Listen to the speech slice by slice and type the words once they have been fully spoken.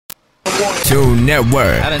Two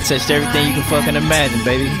Network. I done touched everything you can fucking imagine,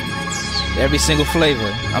 baby. Every single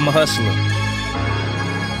flavor. I'm a hustler.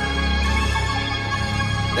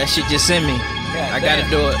 That shit just in me. I gotta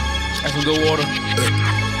do it. That's some good water.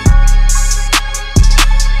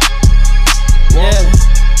 Yeah.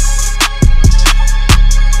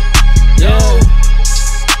 Yo.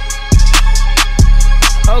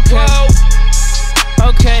 Okay.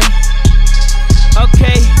 Okay.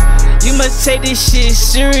 Okay. You must take this shit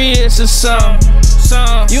serious or something.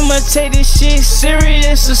 You must take this shit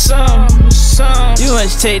serious or something. You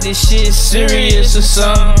must take this shit serious or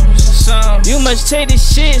something. You must take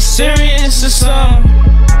this shit serious or something.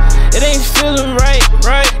 It ain't feeling right.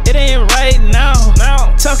 It ain't right now.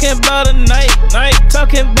 Talking about a night.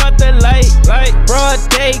 Talking about the light. Broad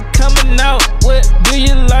day coming out. What do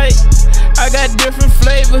you like? I got different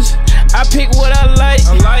flavors. I pick what I like.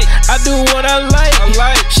 I do what I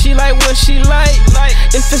like. She like what she like.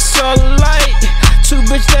 If it's all light, two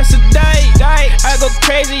bitch, that's a date. I go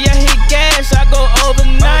crazy, I hit gas, I go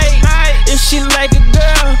overnight. If she like a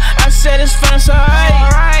girl, I said it's fun, so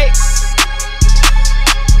alright.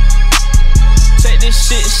 Take this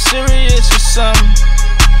shit serious or something.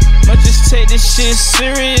 Might just take this shit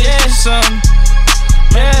serious or something.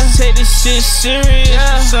 Might just take this shit serious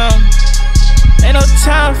or something. Ain't no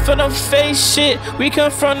time for no fake shit. We come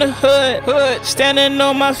from the hood. Standing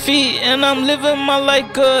on my feet and I'm living my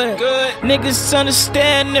life good. Niggas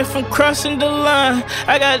understand if I'm crossing the line.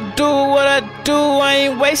 I gotta do what I do, I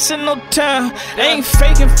ain't wasting no time. I ain't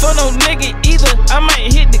faking for no nigga either. I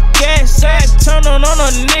might hit the gas. I turn on a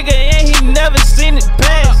nigga and he never seen it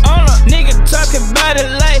pass. Nigga talking about it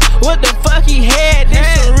like what the fuck he had. This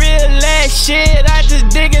some real ass shit. I just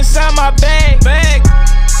dig inside my bag.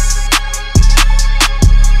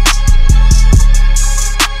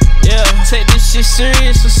 Yeah, take this shit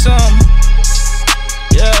serious or something.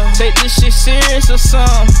 Yeah, take this shit serious or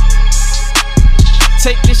something.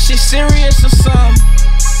 Take this shit serious or something.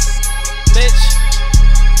 Bitch.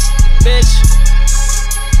 Bitch.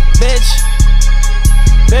 Bitch.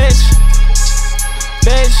 Bitch.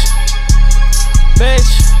 Bitch. Bitch.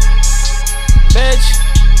 Bitch.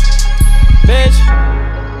 Bitch.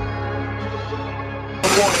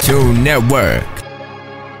 Two Network.